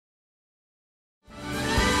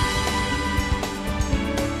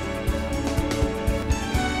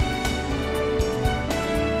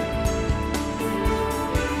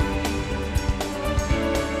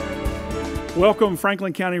Welcome,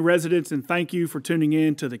 Franklin County residents, and thank you for tuning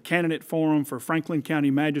in to the Candidate Forum for Franklin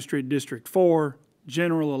County Magistrate District 4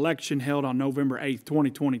 general election held on November 8,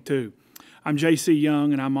 2022. I'm J.C.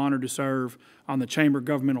 Young, and I'm honored to serve on the Chamber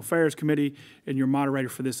Governmental Affairs Committee and your moderator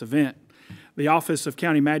for this event. The office of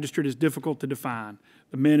County Magistrate is difficult to define.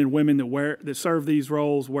 The men and women that serve these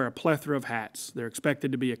roles wear a plethora of hats. They're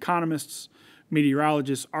expected to be economists,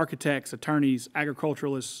 meteorologists, architects, attorneys,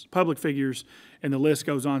 agriculturalists, public figures, and the list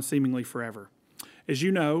goes on seemingly forever. As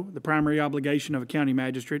you know, the primary obligation of a county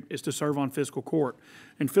magistrate is to serve on fiscal court,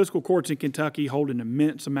 and fiscal courts in Kentucky hold an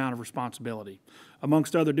immense amount of responsibility.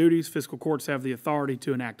 Amongst other duties, fiscal courts have the authority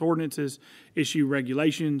to enact ordinances, issue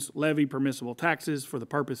regulations, levy permissible taxes for the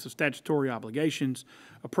purpose of statutory obligations,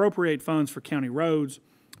 appropriate funds for county roads,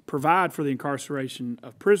 provide for the incarceration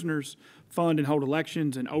of prisoners, fund and hold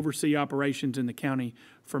elections, and oversee operations in the county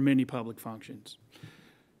for many public functions.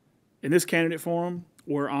 In this candidate forum,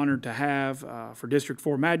 we're honored to have for District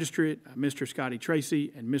 4 Magistrate, Mr. Scotty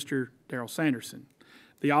Tracy and Mr. Darrell Sanderson.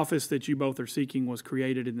 The office that you both are seeking was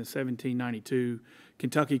created in the 1792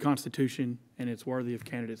 Kentucky Constitution, and it's worthy of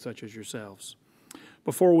candidates such as yourselves.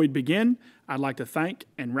 Before we begin, I'd like to thank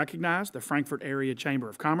and recognize the Frankfort Area Chamber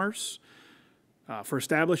of Commerce for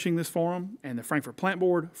establishing this forum, and the Frankfort Plant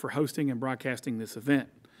Board for hosting and broadcasting this event.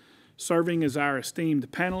 Serving as our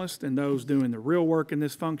esteemed panelists and those doing the real work in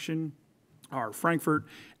this function are Frankfort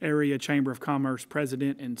Area Chamber of Commerce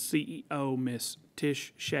President and CEO, Ms.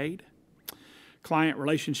 Tish Shade, Client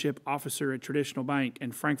Relationship Officer at Traditional Bank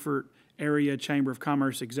and Frankfort Area Chamber of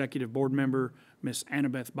Commerce Executive Board Member, Ms.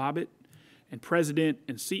 Annabeth Bobbitt, and President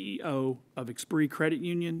and CEO of Expree Credit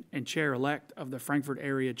Union and Chair-elect of the Frankfort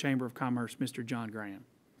Area Chamber of Commerce, Mr. John Graham.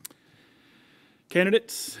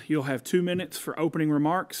 Candidates, you'll have 2 minutes for opening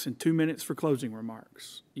remarks and 2 minutes for closing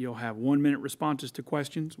remarks. You'll have 1 minute responses to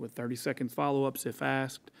questions with 30-second follow-ups if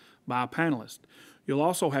asked by a panelist. You'll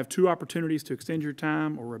also have 2 opportunities to extend your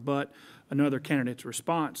time or rebut another candidate's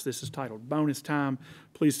response. This is titled bonus time.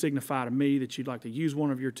 Please signify to me that you'd like to use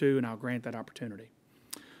one of your 2, and I'll grant that opportunity.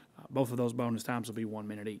 Both of those bonus times will be 1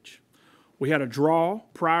 minute each. We had a draw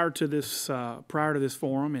prior to this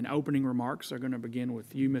forum, and opening remarks are going to begin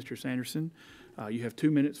with you, Mr. Sanderson. You have 2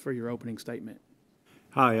 minutes for your opening statement.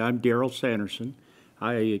 Hi, I'm Darrell Sanderson.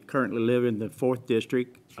 I currently live in the 4th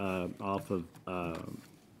District off of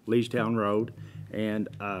Leestown Road, and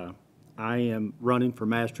I am running for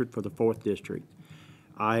magistrate for the 4th District.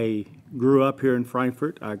 I grew up here in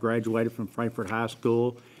Frankfort. I graduated from Frankfort High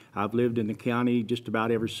School. I've lived in the county just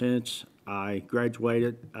about ever since. I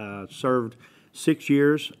graduated, served 6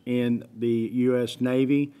 years in the U.S.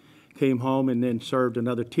 Navy, came home and then served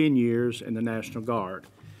another 10 years in the National Guard.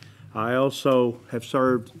 I also have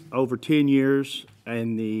served over 10 years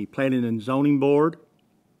in the Planning and Zoning Board.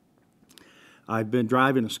 I've been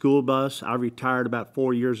driving a school bus. I retired about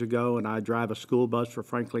 4 years ago, and I drive a school bus for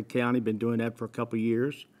Franklin County. Been doing that for a couple of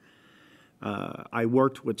years. I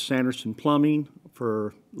worked with Sanderson Plumbing for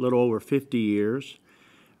a little over 50 years.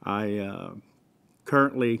 I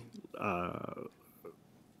currently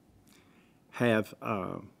have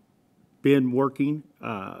been working,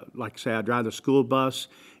 like I say, I drive the school bus,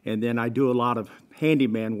 and then I do a lot of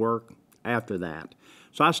handyman work after that.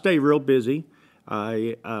 So I stay real busy.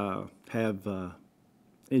 I have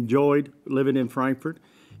enjoyed living in Frankfort.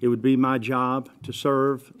 It would be my job to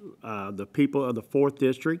serve the people of the 4th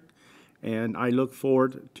District, and I look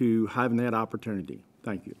forward to having that opportunity.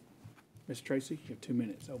 Thank you. Mr. Tracy, you have 2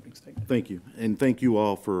 minutes, opening statement. Thank you, and thank you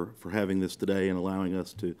all for having this today and allowing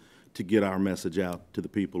us to get our message out to the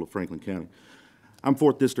people of Franklin County. I'm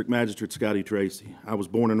 4th District Magistrate Scotty Tracy. I was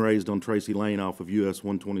born and raised on Tracy Lane off of US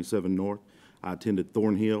 127 North. I attended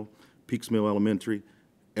Thornhill, Peaks Mill Elementary,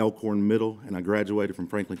 Elkhorn Middle, and I graduated from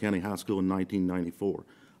Franklin County High School in 1994.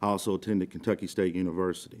 I also attended Kentucky State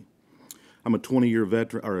University. I'm a 20-year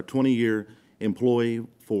veteran, or a 20-year employee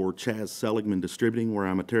for Chaz Seligman Distributing, where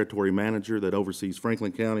I'm a territory manager that oversees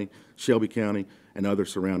Franklin County, Shelby County, and other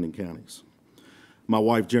surrounding counties. My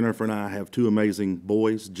wife Jennifer and I have 2 amazing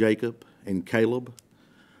boys, Jacob and Caleb.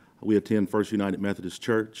 We attend First United Methodist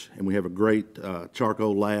Church, and we have a great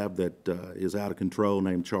charcoal lab that is out of control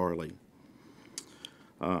named Charlie.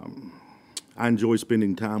 I enjoy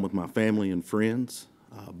spending time with my family and friends,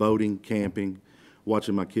 boating, camping,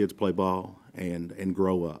 watching my kids play ball, and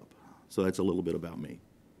grow up. So that's a little bit about me.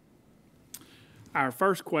 Our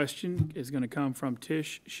first question is going to come from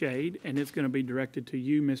Tish Shade, and it's going to be directed to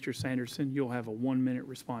you, Mr. Sanderson. You'll have a 1 minute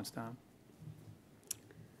response time.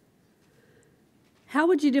 How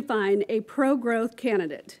would you define a pro-growth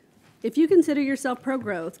candidate? If you consider yourself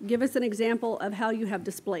pro-growth, give us an example of how you have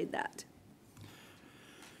displayed that.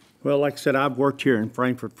 Well, like I said, I've worked here in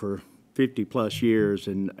Frankfort for 50-plus years,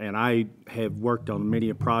 and I have worked on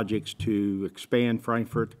many projects to expand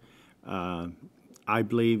Frankfort. I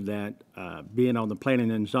believe that being on the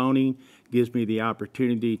planning and zoning gives me the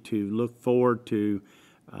opportunity to look forward to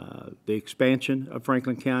the expansion of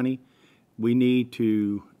Franklin County. We need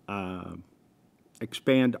to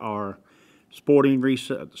expand our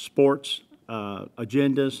sports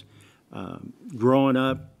agendas. Growing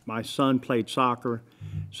up, my son played soccer,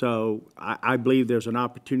 so I believe there's an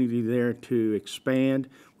opportunity there to expand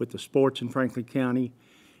with the sports in Franklin County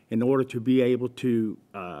in order to be able to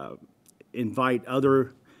invite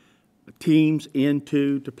other teams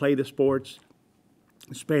to play the sports,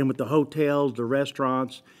 expand with the hotels, the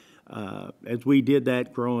restaurants. As we did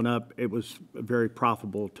that growing up, it was very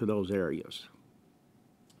profitable to those areas.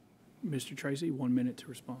 Mr. Tracy, 1 minute to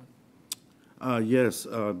respond. Yes,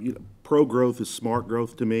 pro-growth is smart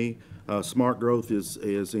growth to me. Smart growth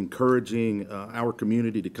is encouraging our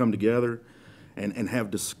community to come together and have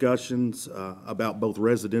discussions about both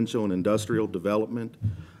residential and industrial development,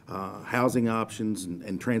 housing options,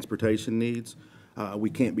 and transportation needs.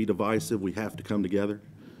 We can't be divisive. We have to come together.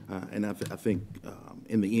 And I think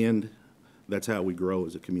in the end, that's how we grow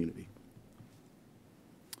as a community.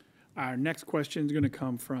 Our next question is going to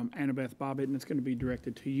come from Annabeth Bobbitt, and it's going to be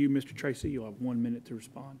directed to you, Mr. Tracy. You'll have 1 minute to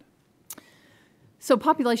respond. So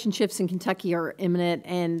population shifts in Kentucky are imminent,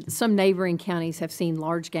 and some neighboring counties have seen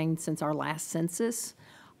large gains since our last census,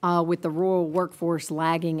 with the rural workforce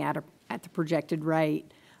lagging at the projected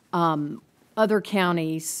rate. Other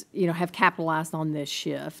counties, have capitalized on this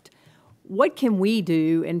shift. What can we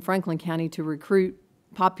do in Franklin County to recruit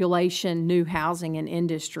population, new housing, and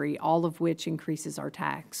industry, all of which increases our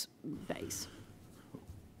tax base?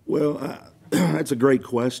 Well, that's a great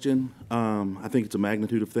question. I think it's a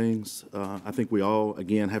magnitude of things. I think we all,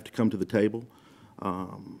 again, have to come to the table.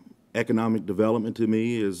 Economic development to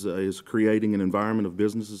me is creating an environment of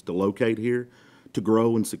businesses to locate here, to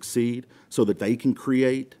grow and succeed so that they can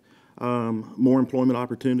create more employment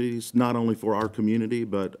opportunities, not only for our community,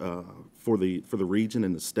 but for the region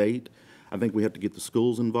and the state. I think we have to get the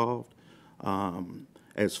schools involved.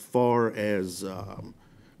 As far as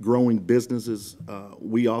growing businesses,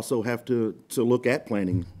 we also have to look at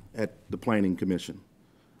planning at the Planning Commission.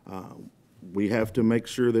 We have to make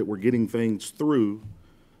sure that we're getting things through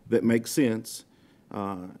that make sense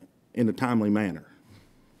in a timely manner.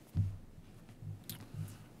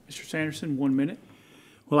 Mr. Sanderson, 1 minute.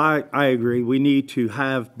 Well, I agree. We need to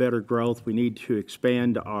have better growth. We need to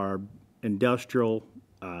expand our industrial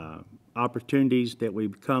opportunities that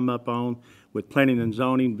we've come up on with planning and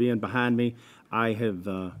zoning being behind me. I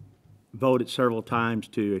have voted several times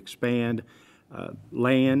to expand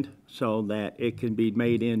land so that it can be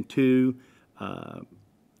made into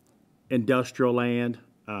industrial land.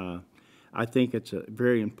 I think it's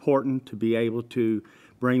very important to be able to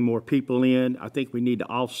bring more people in. I think we need to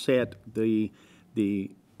offset the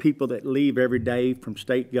people that leave every day from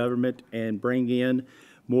state government and bring in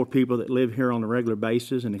more people that live here on a regular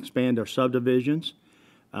basis and expand our subdivisions.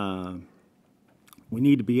 We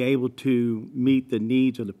need to be able to meet the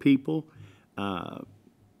needs of the people. I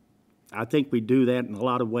think we do that in a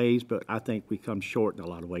lot of ways, but I think we come short in a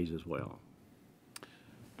lot of ways as well.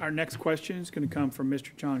 Our next question is going to come from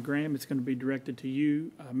Mr. John Graham. It's going to be directed to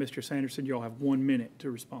you. Mr. Sanderson, you'll have 1 minute to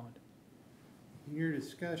respond. In your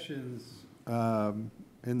discussions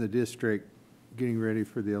in the district getting ready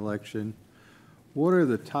for the election, what are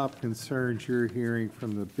the top concerns you're hearing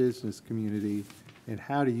from the business community, and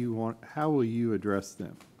how will you address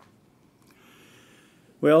them?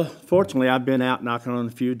 Well, fortunately, I've been out knocking on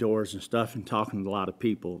a few doors and stuff and talking to a lot of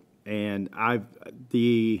people, and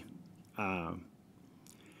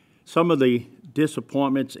some of the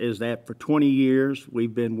disappointments is that for 20 years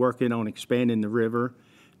we've been working on expanding the river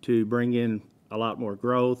to bring in a lot more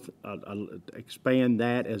growth, expand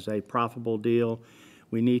that as a profitable deal.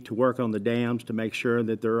 We need to work on the dams to make sure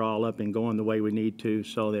that they're all up and going the way we need to,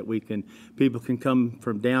 so that people can come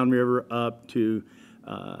from downriver up to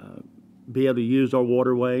be able to use our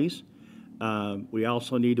waterways. We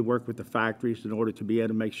also need to work with the factories in order to be able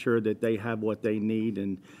to make sure that they have what they need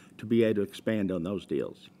and to be able to expand on those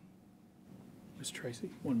deals. Mr. Tracy,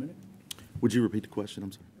 1 minute. Would you repeat the question?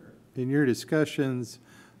 I'm sorry. In your discussions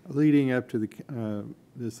leading up to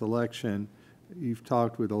this election, you've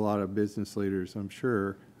talked with a lot of business leaders, I'm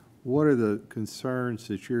sure. What are the concerns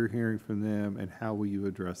that you're hearing from them, and how will you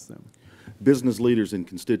address them? Business leaders and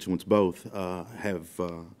constituents both I've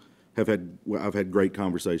had great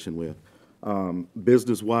conversation with.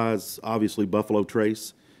 Business-wise, obviously Buffalo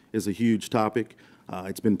Trace is a huge topic.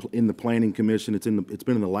 It's been in the Planning Commission. It's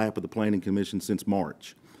been in the lap of the Planning Commission since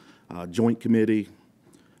March. Joint Committee,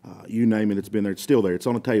 you name it, it's been there. It's still there. It's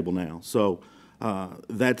on a table now. So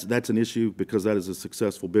that's an issue because that is a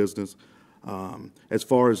successful business. As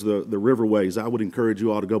far as the riverways, I would encourage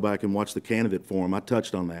you all to go back and watch the candidate forum. I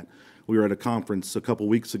touched on that. We were at a conference a couple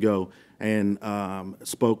weeks ago and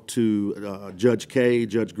spoke to Judge Kay,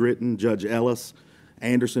 Judge Gritton, Judge Ellis,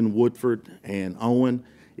 Anderson, Woodford, and Owen.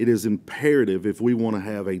 It is imperative if we want to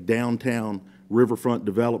have a downtown riverfront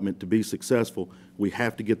development to be successful, we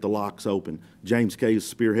have to get the locks open. James Kay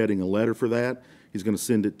is spearheading a letter for that. He's going to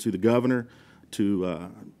send it to the governor, to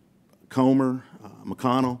Comer,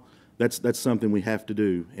 McConnell. That's something we have to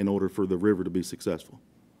do in order for the river to be successful.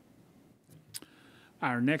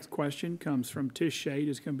 Our next question comes from Tish Shade.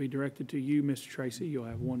 It's going to be directed to you, Mr. Tracy. You'll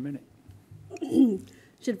have 1 minute.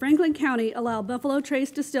 Should Franklin County allow Buffalo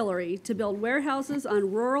Trace Distillery to build warehouses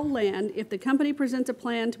on rural land if the company presents a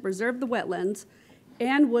plan to preserve the wetlands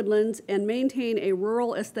and woodlands and maintain a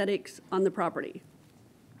rural aesthetics on the property?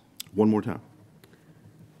 One more time.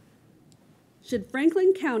 Should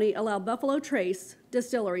Franklin County allow Buffalo Trace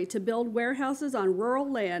Distillery to build warehouses on rural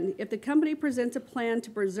land if the company presents a plan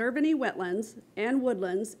to preserve any wetlands and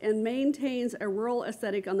woodlands and maintains a rural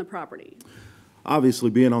aesthetic on the property? Obviously,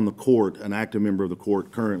 being on the court, an active member of the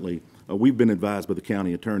court currently, we've been advised by the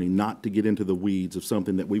county attorney not to get into the weeds of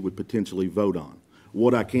something that we would potentially vote on.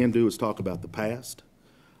 What I can do is talk about the past,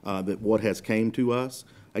 that what has came to us.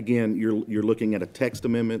 Again, you're looking at a text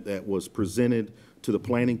amendment that was presented to the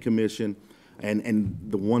Planning Commission, and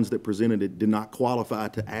the ones that presented it did not qualify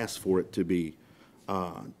to ask for it to be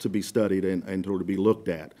studied and to be looked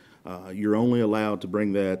at. You're only allowed to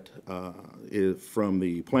bring that from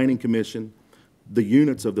the Planning Commission, the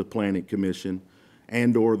units of the Planning Commission,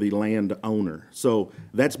 and or the landowner. So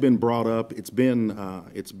that's been brought up. It's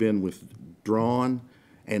been withdrawn,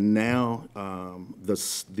 and now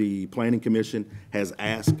the Planning Commission has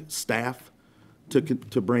asked staff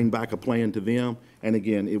to bring back a plan to them. And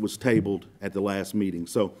again, it was tabled at the last meeting.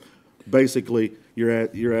 So basically,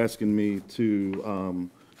 you're asking me to.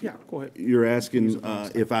 Yeah, go ahead. You're asking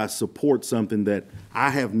if I support something that I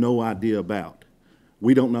have no idea about.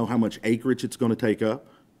 We don't know how much acreage it's going to take up.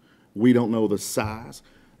 We don't know the size.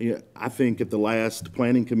 I think at the last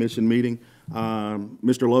Planning Commission meeting,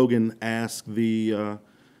 Mr. Logan asked the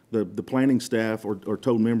planning staff or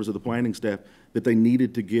told members of the planning staff that they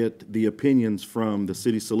needed to get the opinions from the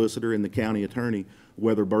city solicitor and the county attorney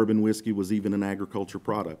whether bourbon whiskey was even an agriculture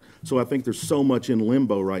product. So I think there's so much in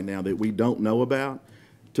limbo right now that we don't know about.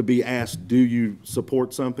 To be asked, do you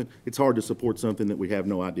support something? It's hard to support something that we have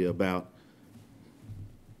no idea about.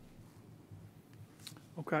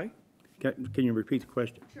 Okay. Can you repeat the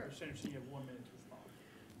question? Sure. Senator, you have 1 minute to respond.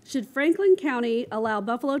 Should Franklin County allow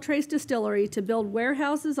Buffalo Trace Distillery to build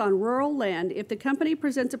warehouses on rural land if the company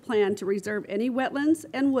presents a plan to reserve any wetlands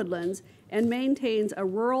and woodlands and maintains a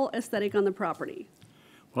rural aesthetic on the property?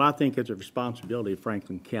 Well, I think it's a responsibility of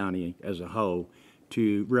Franklin County as a whole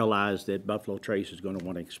to realize that Buffalo Trace is going to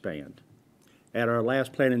want to expand. At our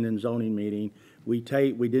last planning and zoning meeting, we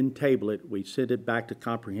didn't table it. We sent it back to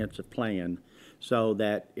comprehensive plan so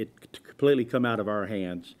that it completely come out of our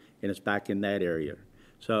hands and it's back in that area.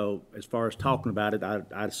 So as far as talking about it,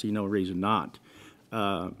 I see no reason not.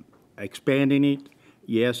 Expanding it,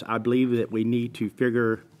 yes, I believe that we need to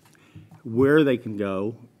figure where they can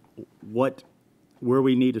go, where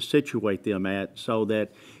we need to situate them at, so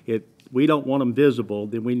that if we don't want them visible,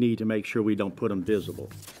 then we need to make sure we don't put them visible.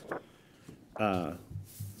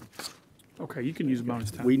 Okay, you can use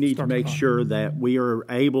bonus time. We need to make sure that we are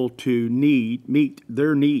able to meet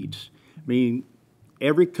their needs. I mean,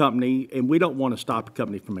 every company, and we don't want to stop a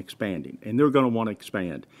company from expanding, and they're going to want to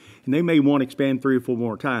expand. And they may want to expand 3 or 4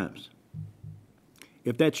 more times.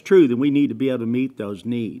 If that's true, then we need to be able to meet those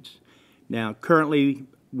needs. Now, currently,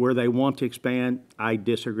 where they want to expand, I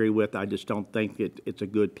disagree with. I just don't think it's a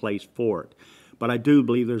good place for it. But I do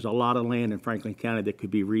believe there's a lot of land in Franklin County that could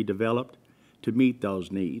be redeveloped to meet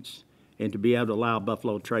those needs and to be able to allow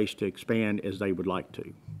Buffalo Trace to expand as they would like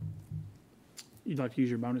to. You'd like to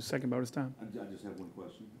use your second bonus time? I just have one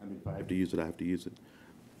question. I mean, if I have to use it, I have to use it.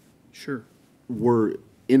 Sure.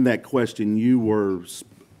 In that question, you were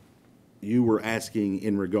asking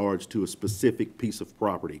in regards to a specific piece of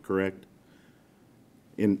property, correct?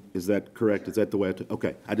 Is that correct? Is that the way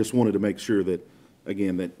okay. I just wanted to make sure that,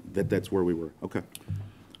 again, that's where we were. Okay.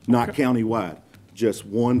 Not countywide, just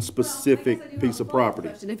one specific piece of property.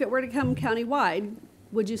 If it were to come countywide,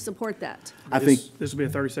 Would you support that? I think, This will be a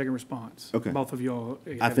 30-second response. Okay. Both of y'all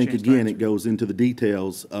I have a think, chance to again, answer. it goes into the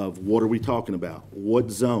details of what are we talking about?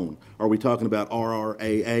 What zone? Are we talking about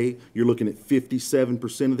RRAA? You're looking at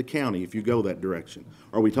 57% of the county if you go that direction.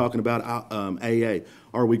 Are we talking about AA?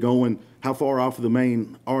 Are we going, how far off of the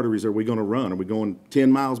main arteries are we going to run? Are we going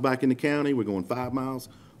 10 miles back in the county? We're going 5 miles?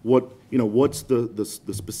 What, what's the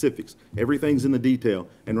specifics? Everything's in the detail,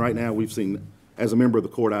 and right now we've seen, as a member of the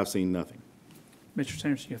court, I've seen nothing. Mr.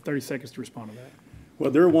 Sanderson, you have 30 seconds to respond to that.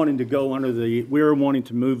 Well, they're wanting to go under we're wanting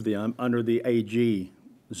to move them under the AG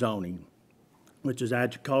zoning, which is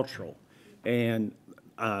agricultural. And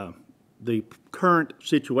the current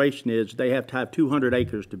situation is they have to have 200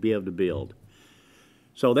 acres to be able to build.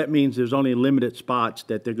 So that means there's only limited spots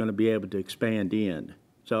that they're going to be able to expand in.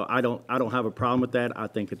 So I don't have a problem with that. I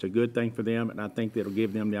think it's a good thing for them, and I think it'll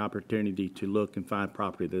give them the opportunity to look and find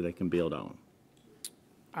property that they can build on.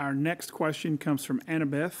 Our next question comes from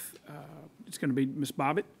Annabeth. It's going to be Ms.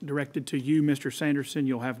 Bobbitt, directed to you, Mr. Sanderson.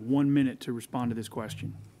 You'll have 1 minute to respond to this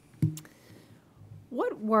question.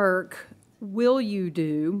 What work will you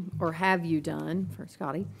do, or have you done, for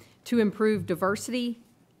Scotty, to improve diversity,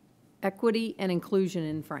 equity, and inclusion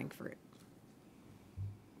in Frankfort?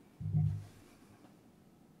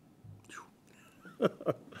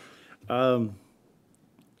 I'm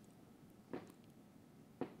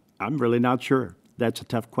really not sure. That's a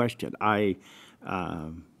tough question.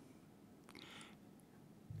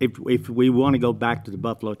 If we want to go back to the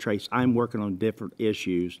Buffalo Trace, I'm working on different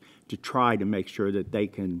issues to try to make sure that they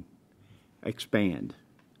can expand,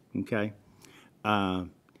 okay?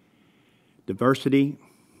 Diversity,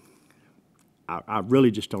 I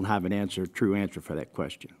really just don't have true answer for that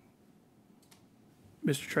question.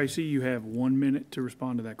 Mr. Tracy, you have 1 minute to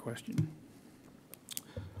respond to that question.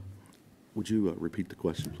 Would you repeat the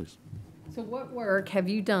question, please? So what work have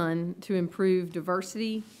you done to improve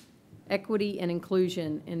diversity, equity, and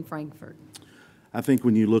inclusion in Frankfort? I think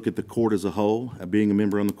when you look at the court as a whole, being a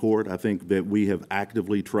member on the court, I think that we have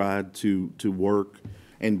actively tried to work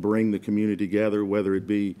and bring the community together, whether it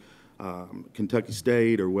be Kentucky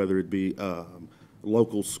State or whether it be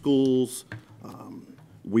local schools.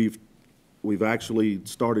 We've actually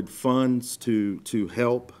started funds to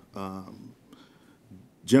help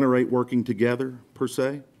generate working together, per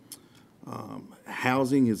se.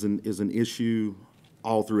 Housing is an issue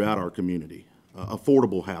all throughout our community.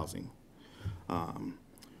 Affordable housing.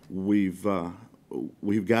 We've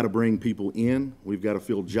got to bring people in. We've got to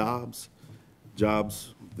fill jobs.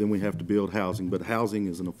 Then we have to build housing. But housing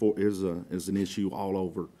is an issue all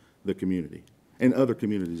over the community and other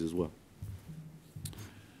communities as well.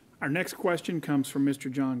 Our next question comes from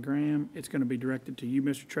Mr. John Graham. It's going to be directed to you,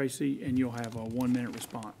 Mr. Tracy, and you'll have a 1 minute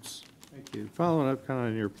response. Thank you. Following up kind of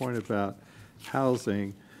on your point about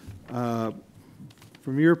housing, from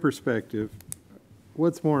your perspective,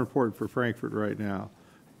 what's more important for Frankfort right now?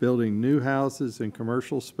 Building new houses and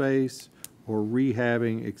commercial space, or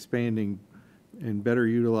rehabbing, expanding, and better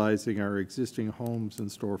utilizing our existing homes and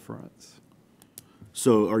storefronts?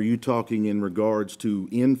 So are you talking in regards to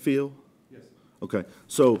infill? Yes. Okay.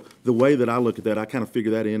 So the way that I look at that, I kind of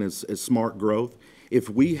figure that in as smart growth. If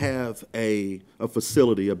we have a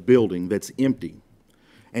facility, a building that's empty,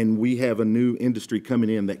 and we have a new industry coming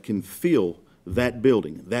in that can fill that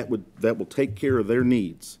building, that will take care of their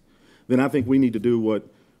needs, then I think we need to do what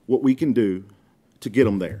we can do to get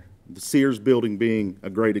them there. The Sears building being a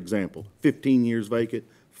great example. 15 years vacant,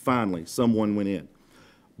 finally someone went in.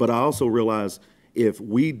 But I also realize if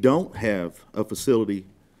we don't have a facility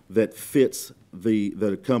that fits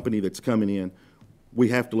the company that's coming in, we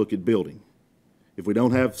have to look at building. If we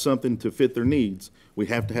don't have something to fit their needs, we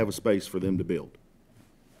have to have a space for them to build.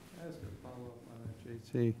 Can I ask a follow-up on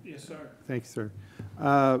that, JT? Yes, sir. Thanks, sir.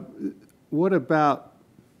 What about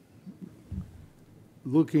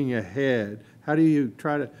looking ahead? How do you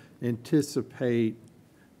try to anticipate,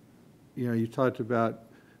 you talked about,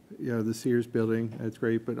 the Sears building, that's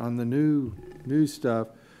great, but on the new stuff,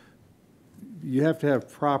 you have to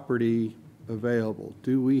have property available.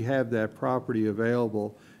 Do we have that property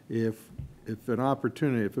available if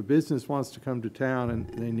a business wants to come to town and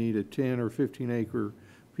they need a 10 or 15 acre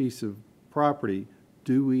piece of property,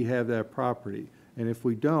 do we have that property? And if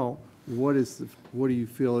we don't, what do you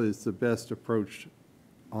feel is the best approach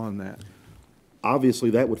on that? Obviously,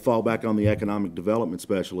 that would fall back on the economic development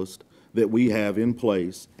specialist that we have in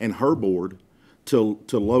place and her board to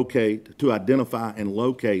identify and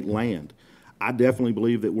locate land. I definitely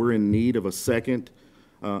believe that we're in need of a second.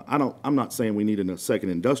 I'm not saying we need a second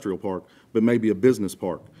industrial park, but maybe a business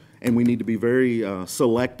park. And we need to be very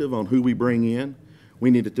selective on who we bring in. We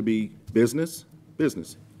need it to be business,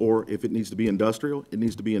 or if it needs to be industrial, it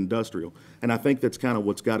needs to be industrial. And I think that's kind of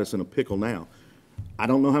what's got us in a pickle now. I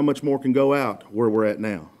don't know how much more can go out where we're at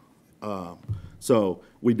now. So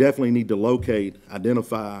we definitely need to locate,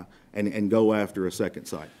 identify, and go after a second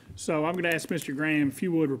site. So I'm going to ask Mr. Graham if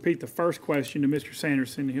you would repeat the first question to Mr.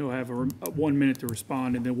 Sanderson. He'll have a 1 minute to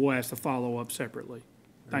respond, and then we'll ask the follow-up separately.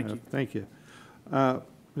 Thank you. Thank you.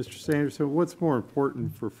 Mr. Sanderson, what's more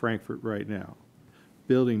important for Frankfort right now?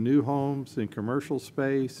 Building new homes in commercial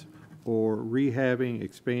space, or rehabbing,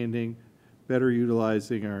 expanding, better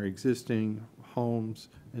utilizing our existing homes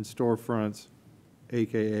and storefronts,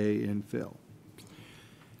 AKA infill?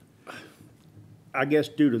 I guess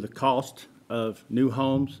due to the cost of new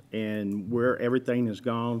homes and where everything has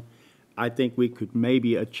gone, I think we could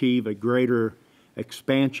maybe achieve a greater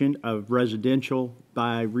expansion of residential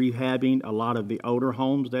by rehabbing a lot of the older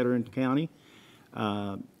homes that are in the county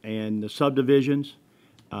and the subdivisions,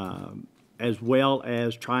 as well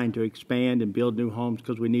as trying to expand and build new homes,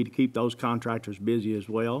 because we need to keep those contractors busy as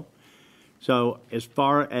well. So as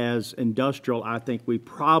far as industrial, I think we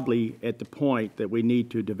probably at the point that we need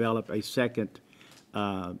to develop a second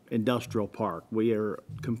industrial park. We are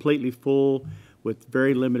completely full with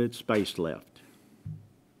very limited space left.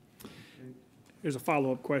 Here's a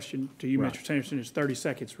follow-up question to you, Right. Mr. Sanderson. It's 30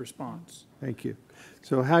 seconds response. Thank you.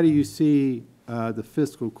 So how do you see the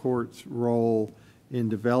fiscal court's role in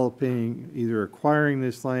developing, either acquiring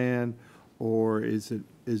this land, or is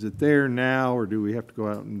it there now, or do we have to go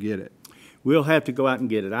out and get it? We'll have to go out and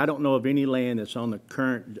get it. I don't know of any land that's on the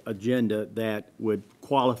current agenda that would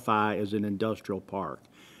qualify as an industrial park.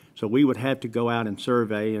 So we would have to go out and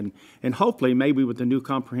survey, and hopefully maybe with the new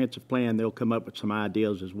comprehensive plan, they'll come up with some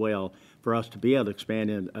ideas as well for us to be able to expand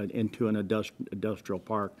into an industrial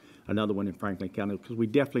park, another one in Franklin County, because we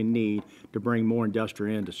definitely need to bring more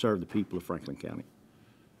industry in to serve the people of Franklin County.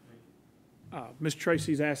 Mr.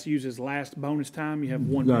 Tracy's asked to use his last bonus time. You have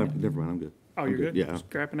 1 No, minute. never mind, I'm good. Oh, I'm you're good? Yeah.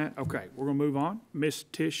 Scrapping that? Okay, we're going to move on. Ms.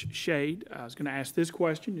 Tish Shade is going to ask this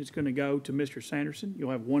question. It's going to go to Mr. Sanderson.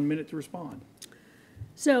 You'll have 1 minute to respond.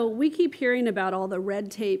 So we keep hearing about all the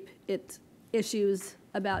red tape issues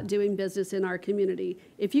about doing business in our community.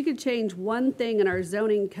 If you could change one thing in our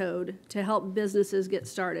zoning code to help businesses get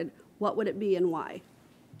started, what would it be and why?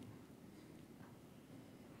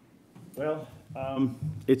 Well,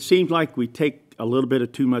 it seems like we take a little bit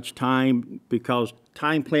of too much time, because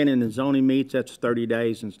time planning and zoning meets, that's 30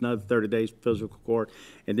 days, and it's another 30 days physical court,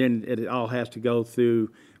 and then it all has to go through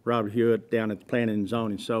Robert Hewitt down at the planning and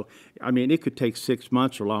zoning. So, I mean, it could take 6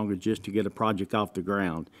 months or longer just to get a project off the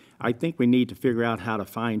ground. I think we need to figure out how to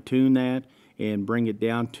fine-tune that and bring it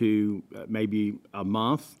down to maybe a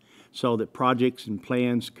month, so that projects and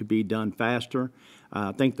plans could be done faster.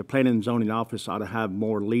 I think the planning and zoning office ought to have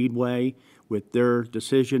more leadway with their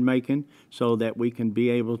decision-making, so that we can be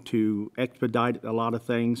able to expedite a lot of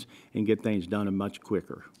things and get things done much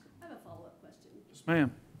quicker. I have a follow-up question. Yes,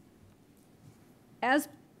 ma'am.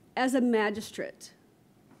 As a magistrate,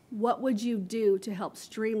 what would you do to help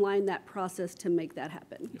streamline that process to make that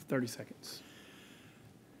happen? You have 30 seconds.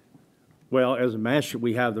 Well, as a magistrate,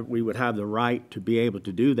 we would have the right to be able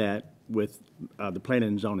to do that with the planning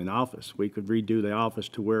and zoning office. We could redo the office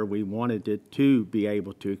to where we wanted it to be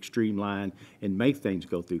able to streamline and make things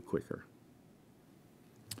go through quicker.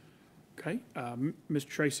 Okay. Mr.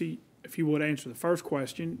 Tracy, if you would answer the first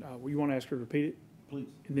question, you want to ask her to repeat it? Please.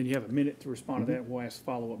 And then you have a minute to respond to that. We'll ask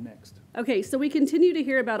follow-up next. Okay, so we continue to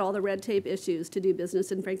hear about all the red tape issues to do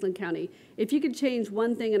business in Franklin County. If you could change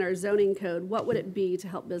one thing in our zoning code, what would it be to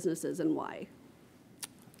help businesses and why?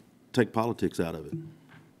 Take politics out of it.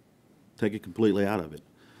 Take it completely out of it.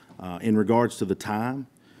 In regards to the time,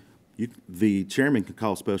 the chairman can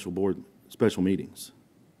call special meetings.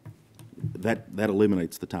 That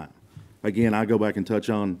eliminates the time. Again, I go back and touch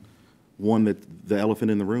on one that the elephant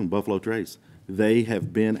in the room, Buffalo Trace. They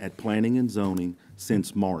have been at planning and zoning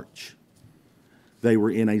since March. They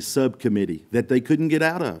were in a subcommittee that they couldn't get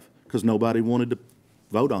out of because nobody wanted to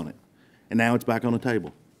vote on it. And now it's back on the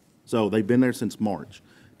table. So they've been there since March.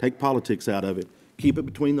 Take politics out of it. Keep it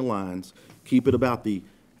between the lines. Keep it about the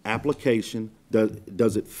application.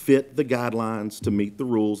 Does it fit the guidelines to meet the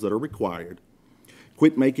rules that are required?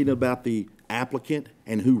 Quit making it about the applicant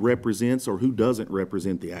and who represents or who doesn't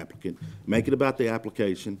represent the applicant. Make it about the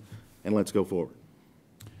application, and let's go forward.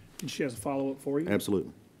 And she has a follow-up for you.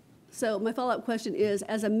 Absolutely. So my follow-up question is,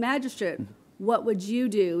 as a magistrate, what would you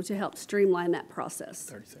do to help streamline that process?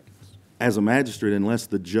 30 seconds. As a magistrate, unless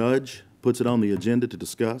the judge puts it on the agenda to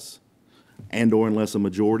discuss, and/or unless a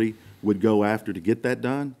majority would go after to get that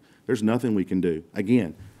done, there's nothing we can do.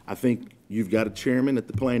 Again, I think you've got a chairman at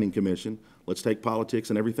the Planning Commission. Let's take politics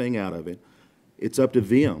and everything out of it. It's up to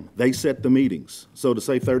them. They set the meetings. So to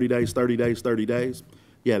say 30 days, 30 days, 30 days,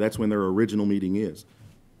 yeah, that's when their original meeting is.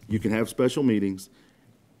 You can have special meetings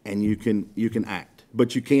and you can act,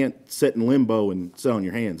 but you can't sit in limbo and sit on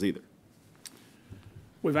your hands either.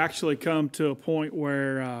 We've actually come to a point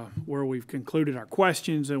where we've concluded our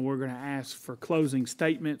questions, and we're going to ask for closing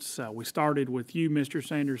statements. We started with you, Mr.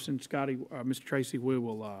 Sanderson, Scotty, Mr. Tracy.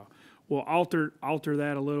 We'll alter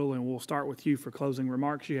that a little, and we'll start with you for closing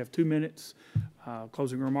remarks. You have 2 minutes.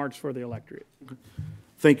 Closing remarks for the electorate.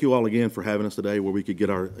 Thank you all again for having us today, where we could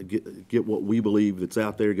get what we believe that's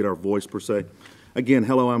out there, get our voice per se. Again,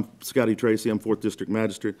 hello, I'm Scotty Tracy. I'm 4th District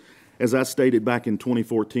Magistrate. As I stated back in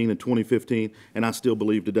 2014 and 2015, and I still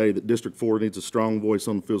believe today, that District 4 needs a strong voice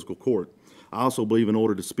on the physical court. I also believe in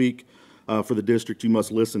order to speak for the district, you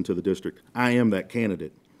must listen to the district. I am that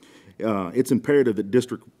candidate. It's imperative that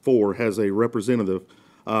District 4 has a representative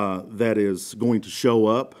that is going to show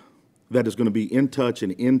up, that is going to be in touch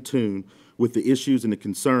and in tune with the issues and the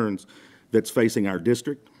concerns that's facing our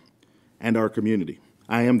district and our community.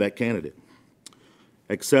 I am that candidate.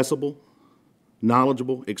 Accessible,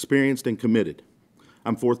 knowledgeable, experienced, and committed.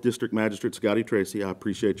 I'm 4th District Magistrate Scotty Tracy. I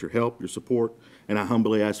appreciate your help, your support, and I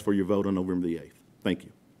humbly ask for your vote on November the 8th. Thank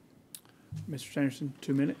you. Mr. Sanderson,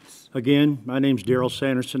 2 minutes. Again, my name's Darrell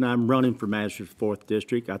Sanderson. I'm running for Magistrate 4th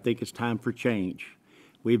District. I think it's time for change.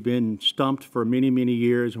 We've been stumped for many, many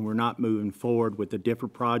years, and we're not moving forward with the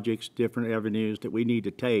different projects, different avenues that we need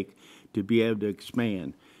to take to be able to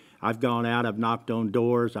expand. I've gone out, I've knocked on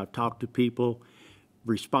doors, I've talked to people.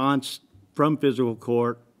 Response from physical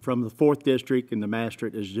court, from the 4th District and the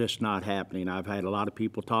Magistrate is just not happening. I've had a lot of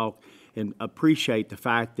people talk and appreciate the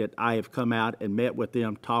fact that I have come out and met with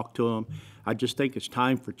them, talked to them. I just think it's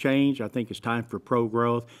time for change. I think it's time for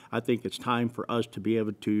pro-growth. I think it's time for us to be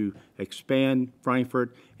able to expand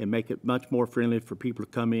Frankfort and make it much more friendly for people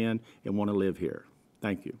to come in and want to live here.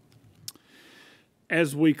 Thank you.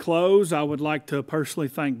 As we close, I would like to personally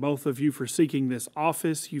thank both of you for seeking this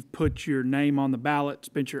office. You've put your name on the ballot,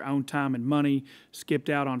 spent your own time and money, skipped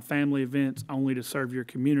out on family events only to serve your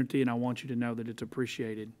community, and I want you to know that it's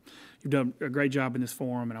appreciated. You've done a great job in this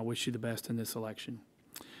forum, and I wish you the best in this election.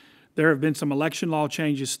 There have been some election law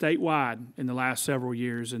changes statewide in the last several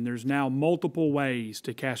years, and there's now multiple ways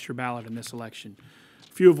to cast your ballot in this election,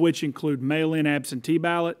 a few of which include mail-in absentee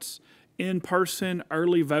ballots, in-person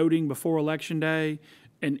early voting before Election Day,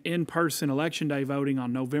 and in-person Election Day voting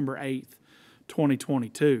on November 8th,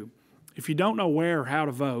 2022. If you don't know where or how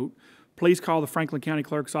to vote, please call the Franklin County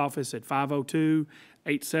Clerk's office at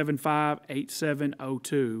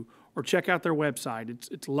 502-875-8702 or check out their website.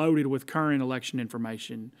 It's loaded with current election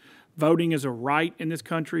information. Voting is a right in this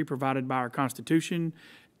country provided by our Constitution,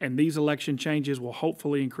 and these election changes will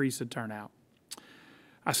hopefully increase the turnout.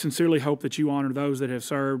 I sincerely hope that you honor those that have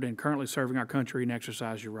served and currently serving our country and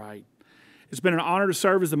exercise your right. It's been an honor to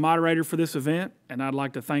serve as the moderator for this event, and I'd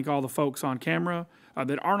like to thank all the folks on camera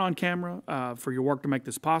that aren't on camera for your work to make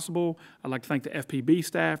this possible. I'd like to thank the FPB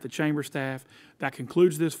staff, the chamber staff. That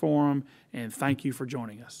concludes this forum, and thank you for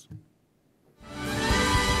joining us.